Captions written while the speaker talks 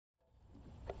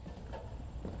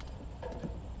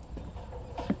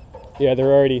Yeah,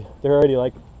 they're already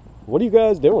like, what are you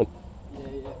guys doing?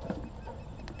 Yeah.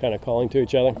 Kind of calling to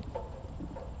each other.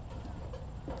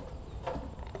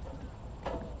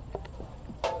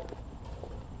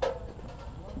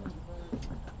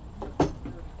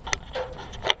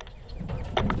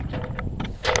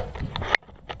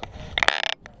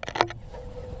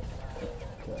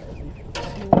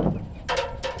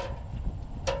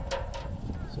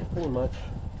 So pretty much,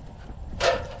 we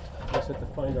just have to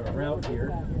find our route here,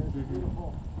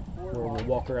 where we'll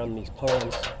walk around these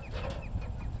ponds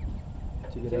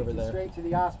to get over there. Straight to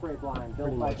the osprey blind,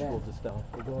 built by Ben. We'll just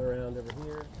we'll go around over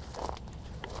here.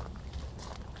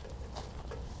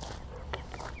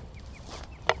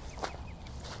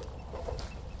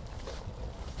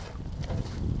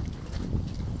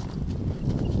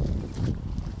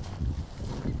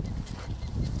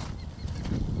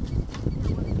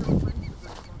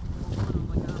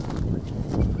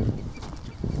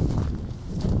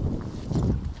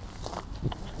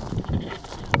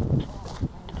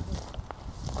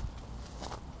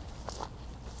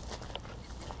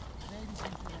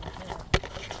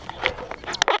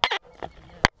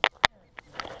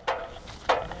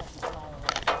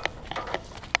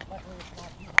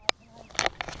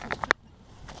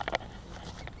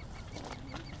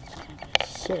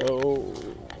 So,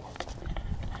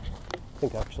 I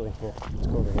think actually, here, let's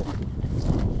go over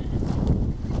here.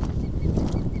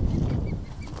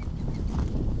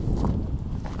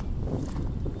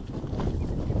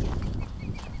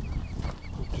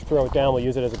 Just throw it down, we'll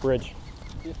use it as a bridge.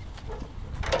 There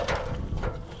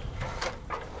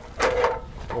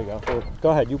we go. Here, go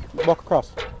ahead, you walk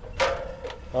across.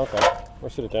 Okay, or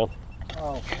sit it down.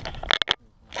 Oh.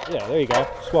 Yeah, there you go.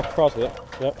 Just walk across with it.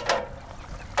 Yep.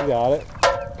 You got it.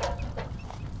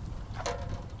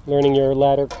 Learning your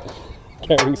ladder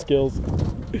carrying skills.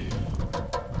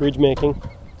 Bridge making.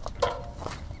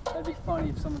 That'd be funny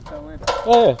if someone fell in.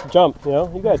 Oh yeah, jump, you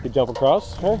know, you guys could jump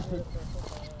across, right?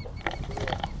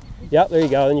 Yep, there you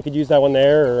go. Then you could use that one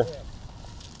there, or,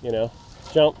 you know,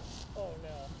 jump. Oh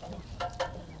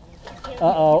no.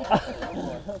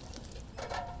 Uh-oh.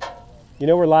 You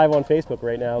know we're live on Facebook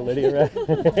right now, Lydia, right?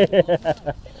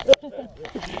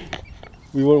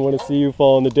 We wouldn't want to see you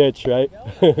fall in the ditch, right?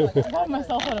 I got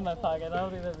myself out of my pocket. I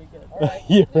don't think that'd be good.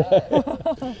 Yeah,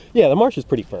 right. Yeah, the marsh is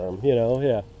pretty firm, you know,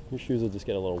 yeah. Your shoes will just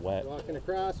get a little wet. Walking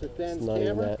across with Ben's It's not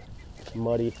even camera. that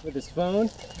muddy. With his phone.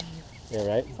 Yeah,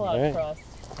 right? It's a lot of trust.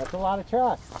 That's a lot of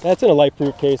trust. That's in a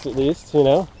light-proof case at least, you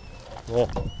know? Yeah.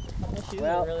 My shoes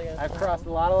Well, are really gonna I've smell. crossed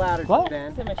a lot of ladders What? with I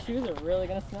Ben. said my shoes are really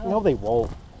gonna smell. No, they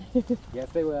won't. Yes,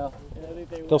 they will. Yeah, I think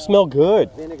they They'll will. smell good.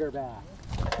 Vinegar bath.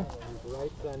 And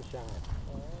bright sunshine.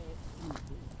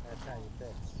 That's how you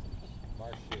fix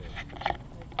marsh shoes.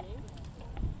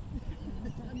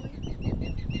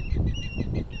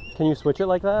 Can you switch it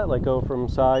like that? Like go from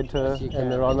side to, Yes, you can.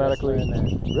 and then automatically? Just learn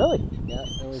that. Really? Yeah,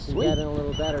 and we can Sweet. get in a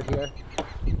little better here.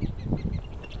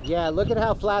 Yeah, look at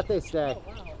how flat they stay.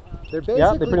 They're basically,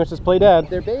 Yeah, they pretty much just play dead.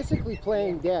 they're basically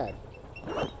playing dead.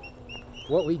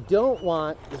 What we don't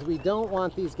want is we don't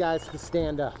want these guys to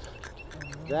stand up.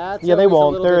 That's Yeah, they always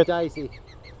won't. a little They're bit at- dicey.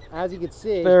 As you can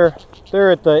see,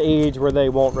 They're at the age where they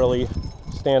won't really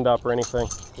stand up or anything.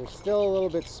 they're still a little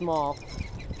bit small.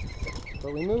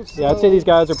 But we move slowly Yeah, I'd say these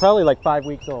guys are probably like 5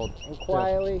 weeks old. and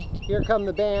quietly. Here come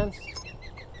the bands.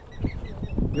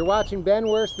 You're watching Ben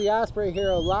Worst, the Osprey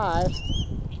Hero, live,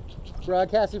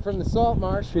 broadcasting from the salt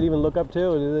marsh Should even look up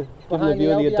too. Give them a behind view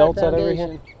the of the LBI adults out over here.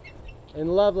 Foundation in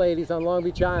Love Ladies on Long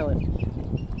Beach Island.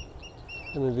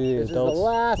 Give them a view of This the is the adults.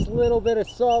 last little bit of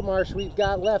salt marsh we've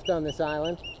got left on this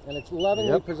island, and it's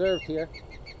lovingly Yep. preserved here.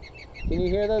 Can you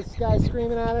hear those guys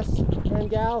screaming at us and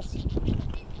gals?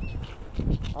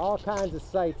 All kinds of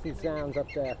sights and sounds up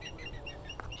there.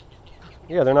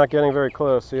 Yeah, they're not getting very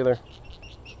close either.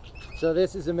 So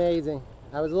this is amazing.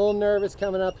 I was a little nervous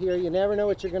coming up here. You never know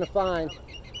what you're going to find.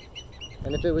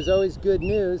 And if it was always good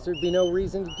news, there'd be no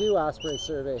reason to do osprey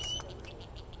surveys.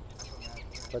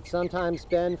 But sometimes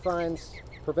Ben finds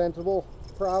preventable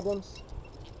problems.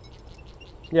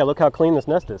 Yeah, look how clean this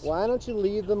nest is. Why don't you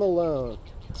leave them alone?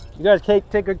 You guys take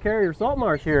good care of your salt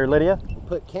marsh here, Lydia. And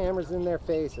put cameras in their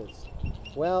faces.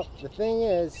 Well, the thing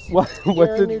is, What- here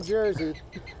what's in it- New Jersey,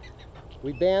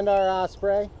 we banned our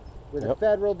osprey with a Yep.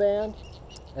 federal ban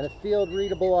and a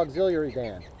field-readable auxiliary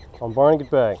ban On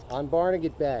Barnegat Bay. on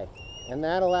Barnegat Bay. And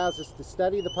that allows us to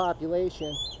study the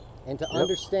population and to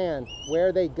understand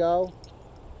where they go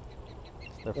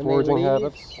Their when foraging they leave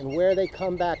habits, and where they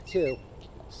come back to.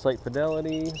 site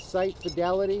fidelity. Site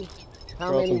fidelity, how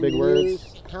Throw out many some big we words.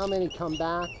 lose, how many come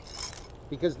back,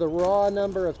 because the raw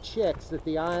number of chicks that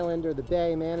the island or the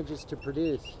bay manages to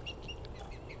produce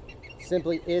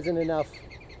simply isn't enough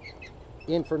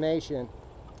information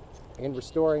in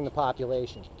restoring the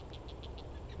population.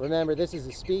 Remember, this is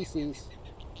a species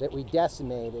that we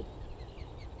decimated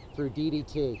through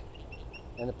DDT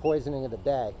and the poisoning of the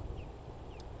bay.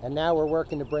 And now we're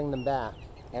working to bring them back.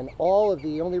 And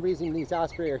the only reason these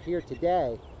osprey are here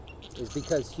today is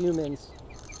because humans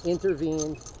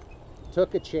intervened,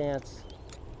 took a chance,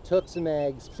 took some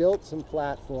eggs, built some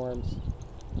platforms,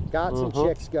 got some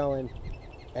chicks going,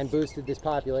 and boosted this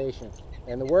population.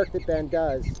 And the work that Ben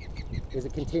does is a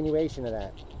continuation of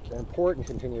that, an important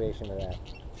continuation of that.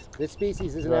 This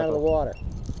species isn't out of the water.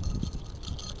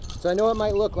 So I know it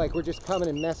might look like we're just coming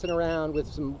and messing around with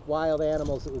some wild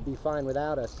animals that would be fine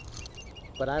without us,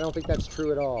 but I don't think that's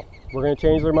true at all. We're going to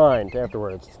change their mind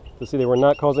afterwards to see that we're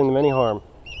not causing them any harm.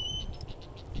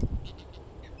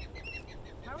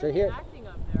 How are So they here- acting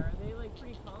up there? Are they like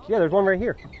pretty calm? Yeah, there's one right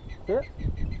here. See it?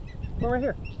 One right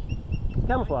here.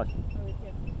 Camouflage. Oh, we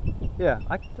can't. Yeah,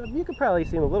 you could probably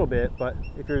see them a little bit, but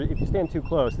if you stand too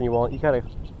close, then you won't. You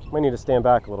might need to stand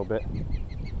back a little bit.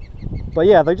 But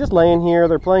yeah, they're just laying here.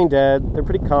 They're playing dead. They're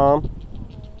pretty calm.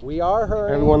 We are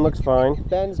hurrying. Everyone looks fine.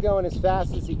 Ben's going as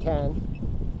fast as he can.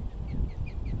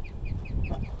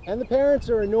 And the parents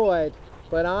are annoyed,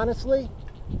 but honestly,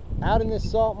 out in this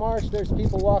salt marsh, there's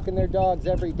people walking their dogs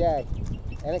every day,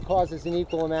 and it causes an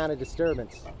equal amount of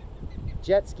disturbance.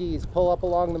 Jet skis pull up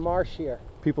along the marsh here,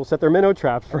 People set their minnow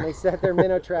traps and for. they set their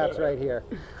minnow traps right here.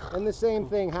 And the same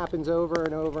thing happens over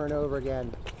and over and over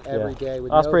again every day.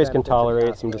 With Ospreys no can benefit to the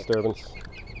tolerate some osprey. disturbance.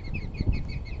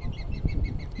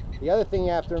 The other thing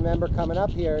you have to remember coming up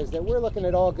here is that we're looking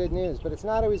at all good news, but it's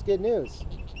not always good news.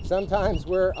 Sometimes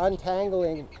we're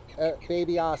untangling a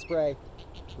baby osprey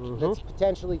that's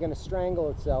potentially going to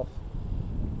strangle itself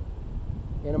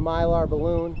in a mylar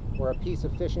balloon or a piece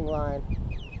of fishing line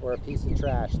or a piece of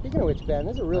trash. Speaking of which, Ben,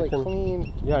 this is a really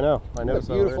clean, Yeah, I know. I noticed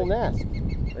that beautiful already.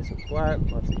 nest. Nice and flat.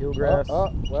 Lots of eelgrass.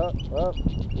 Well,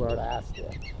 What?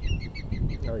 plastic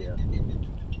Oh yeah.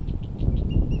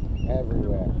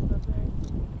 everywhere.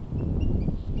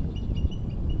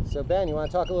 So Ben, you want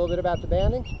to talk a little bit about the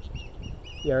banding?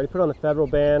 Yeah, I already put on the federal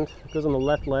band. It goes on the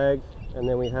left leg, and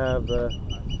then we have the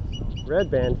red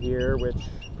band here, which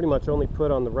pretty much only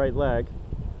put on the right leg.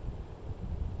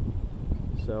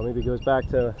 So maybe it goes back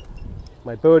to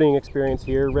my boating experience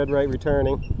here, red right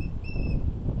returning.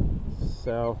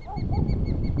 So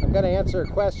I'm going to answer a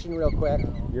question real quick.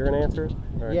 you're gonna answer it?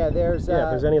 All right. Yeah, there's Yeah, if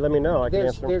there's any, let me know. I can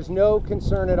answer them. there's no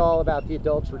concern at all about the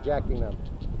adults rejecting them.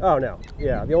 Oh no,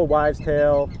 yeah, the old wives'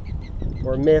 tale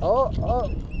or myth Oh,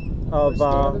 of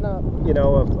standing up. you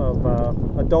know,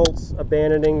 of adults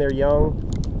abandoning their young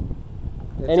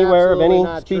It's anywhere of absolutely any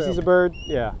not species true. of bird.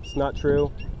 Yeah, it's not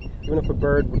true. Even if a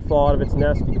bird would fall out of its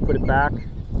nest, you can put it back.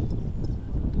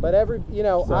 But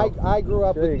So, I grew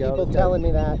up there with you go. people telling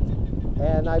me that,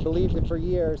 and I believed it for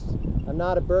years. I'm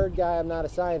not a bird guy, I'm not a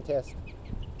scientist,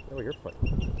 Oh, you're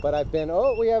fine. but I've been,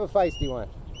 oh, we have a feisty one.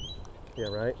 Yeah,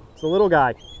 right. It's a little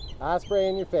guy. Osprey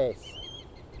in your face.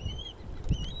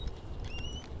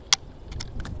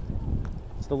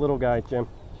 It's the little guy, Jim.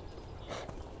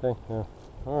 Okay, yeah.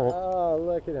 All right. Oh,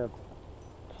 look at him.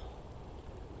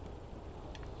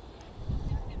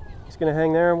 Just gonna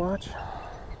hang there and watch.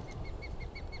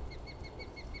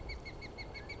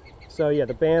 So yeah,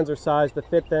 the bands are sized to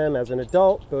fit them as an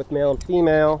adult. Both male and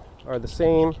female are the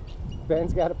same.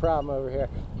 Ben's got a problem over here.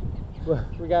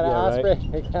 We got an Yeah, right. osprey.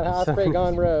 We got an osprey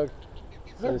gone rogue.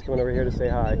 Somebody's coming over here to say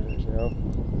hi. You know,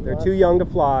 they're too young to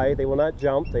fly. They will not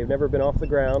jump. They've never been off the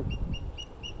ground.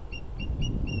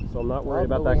 So I'm not worried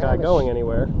Well, about but that we guy have a going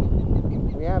anywhere.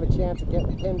 We have a chance of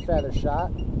getting a pin feather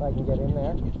shot if I can get in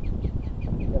there.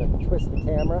 Gotta twist the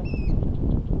camera.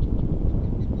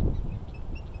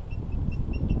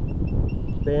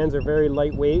 Bands are very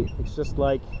lightweight. It's just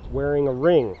like wearing a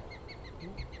ring.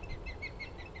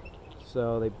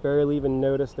 So they barely even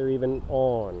notice they're even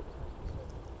on.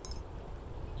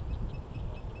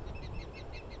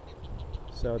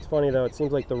 So it's funny though, it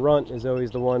seems like the runt is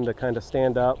always the one to kind of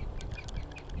stand up,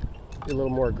 be a little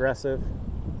more aggressive,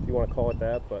 if you want to call it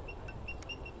that, but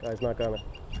guy's not gonna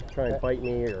try and bite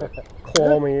me or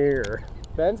claw me or...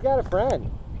 Ben's got a friend.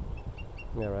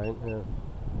 Yeah, right, yeah.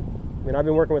 I mean, I've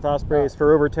been working with ospreys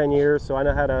for over 10 years, so I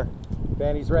know how to...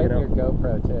 Ben, he's right in your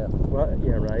GoPro too. Well,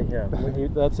 yeah, right, yeah.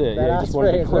 That's it. That Yeah, you just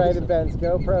wanted osprey to is close right it. in Ben's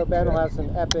GoPro. Ben will have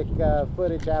some epic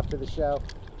footage after the show.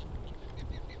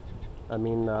 I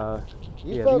mean,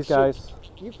 You yeah, folks these guys...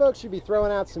 You folks should be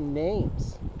throwing out some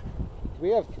names. We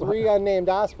have 3 unnamed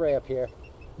osprey up here.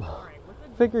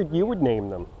 Figured you would name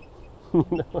them.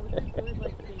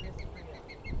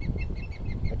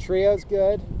 A trio's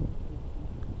good.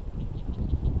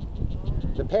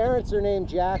 The parents are named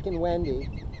Jack and Wendy.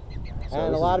 So And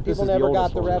a this lot is- of this people is the never got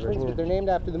oldest the one over reference, here. but they're named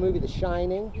after the movie The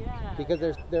Shining Yeah. because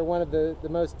they're one of the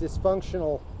most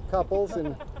dysfunctional couples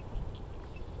in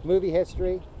movie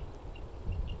history.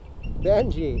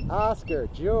 Benji, Oscar,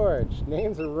 George,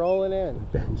 names are rolling in.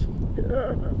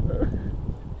 Benji.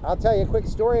 I'll tell you a quick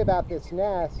story about this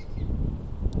nest.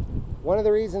 One of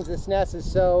the reasons this nest is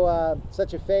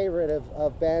such a favorite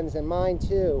of Ben's and mine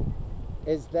too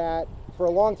is that for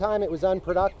a long time it was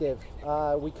unproductive.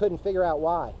 We couldn't figure out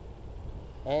why.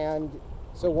 And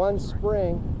so one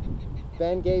spring,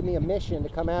 Ben gave me a mission to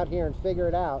come out here and figure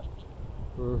it out.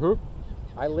 Mm-hmm.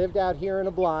 I lived out here in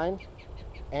a blind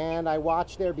and I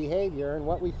watched their behavior, and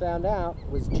what we found out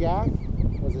was Jack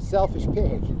was a selfish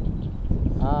pig.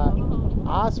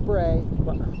 Osprey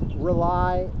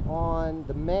rely on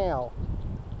the male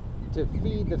to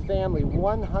feed the family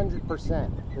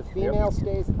 100%. The female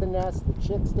stays at the nest, the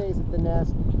chick stays at the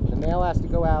nest, the male has to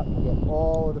go out and get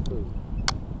all of the food.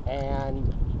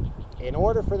 And in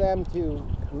order for them to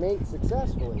mate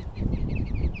successfully,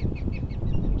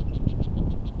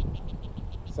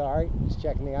 sorry, just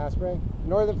checking the osprey.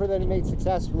 In order for them to mate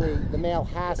successfully, the male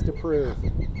has to prove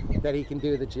that he can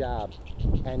do the job.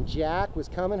 And Jack was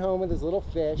coming home with his little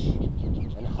fish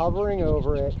and hovering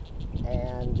over it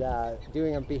and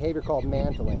doing a behavior called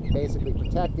mantling, basically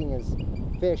protecting his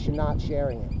fish and not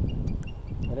sharing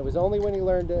it. And it was only when he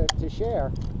learned to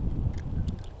share.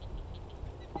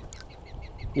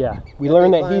 Yeah, we Yeah,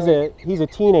 learned they that he's a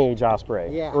teenage osprey,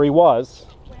 Yeah. or he was.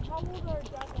 Wait, how old are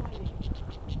Jack and Wendy?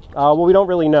 Well, we don't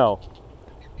really know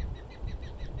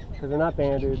because they're not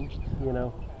banded, you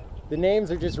know. The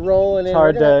names are just rolling in.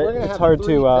 hard We're to- gonna it's have hard to,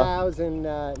 3,000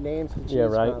 names to choose Yeah,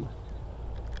 right. from.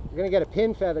 We're gonna get a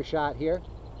pin feather shot here.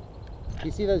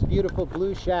 You see those beautiful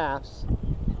blue shafts?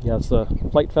 Yeah, it's the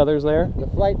flight feathers there. The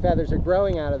flight feathers are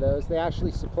growing out of those. They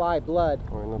actually supply blood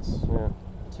And that's, yeah.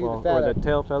 to Well, the feather. or the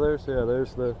tail feathers. Yeah,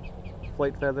 there's the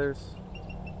flight feathers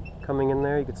coming in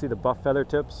there. You can see the buff feather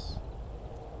tips.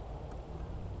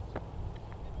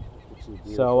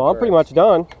 So I'm pretty much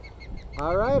done.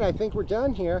 All right, I think we're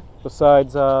done here.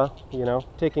 Besides, you know,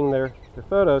 taking their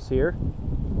photos here,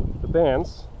 the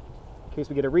bands. In case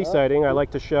we get a resighting, I like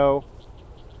to show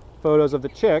photos of the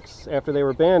chicks after they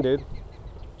were banded.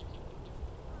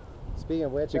 Speaking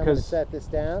of which, I'm going to Because- set this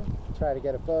down, try to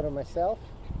get a photo myself.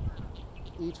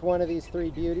 Each one of these three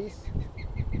beauties.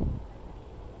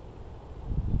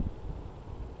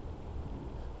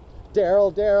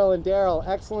 Daryl, Daryl, and Daryl.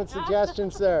 Excellent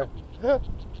suggestion, sir. Wait,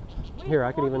 Here,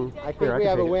 I can hold on, even- Jack, I think Here, I we can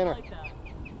have a take it. winner. like that.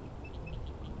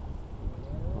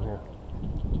 Here.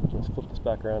 Let's flip this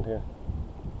back around here.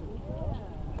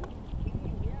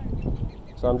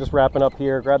 So I'm just wrapping up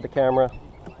here. Grab the camera.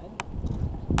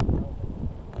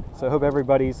 So I hope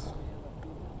everybody's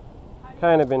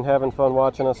kind of been having fun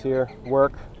watching us here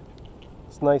work.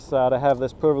 It's nice to have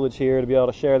this privilege here to be able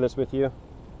to share this with you.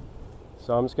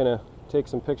 So I'm just going to take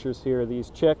some pictures here of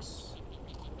these chicks,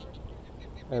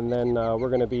 and then we're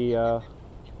going to be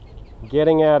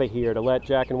getting out of here to let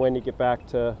Jack and Wendy get back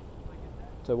to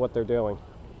what they're doing.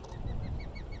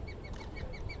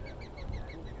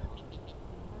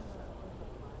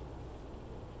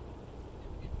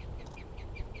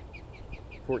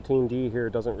 $14D here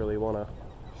doesn't really want to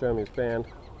show me his band.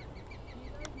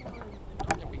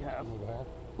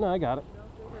 No, I got it.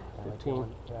 15.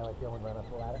 Can I let Dylan run up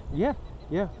the ladder?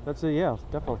 Yeah, that's a yeah,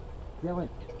 definitely. Dylan.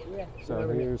 Yeah. So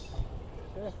here's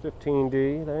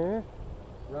 15D there.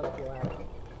 Run up the ladder.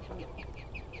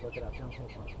 Look it up. Don't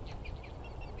take one.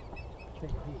 Take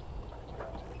a peek.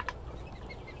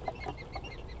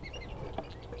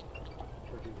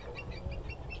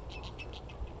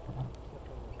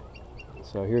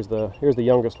 So here's the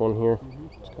youngest one here.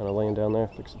 Just kind of laying down there,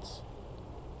 fix its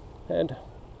head.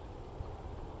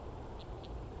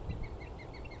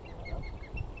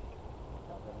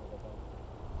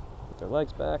 Put their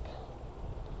legs back.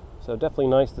 So definitely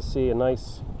nice to see a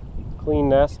nice clean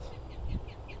nest.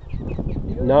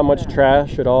 Not much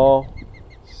trash at all.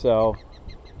 So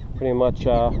pretty much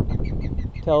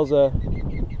tells a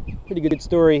pretty good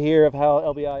story here of how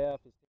LBIF is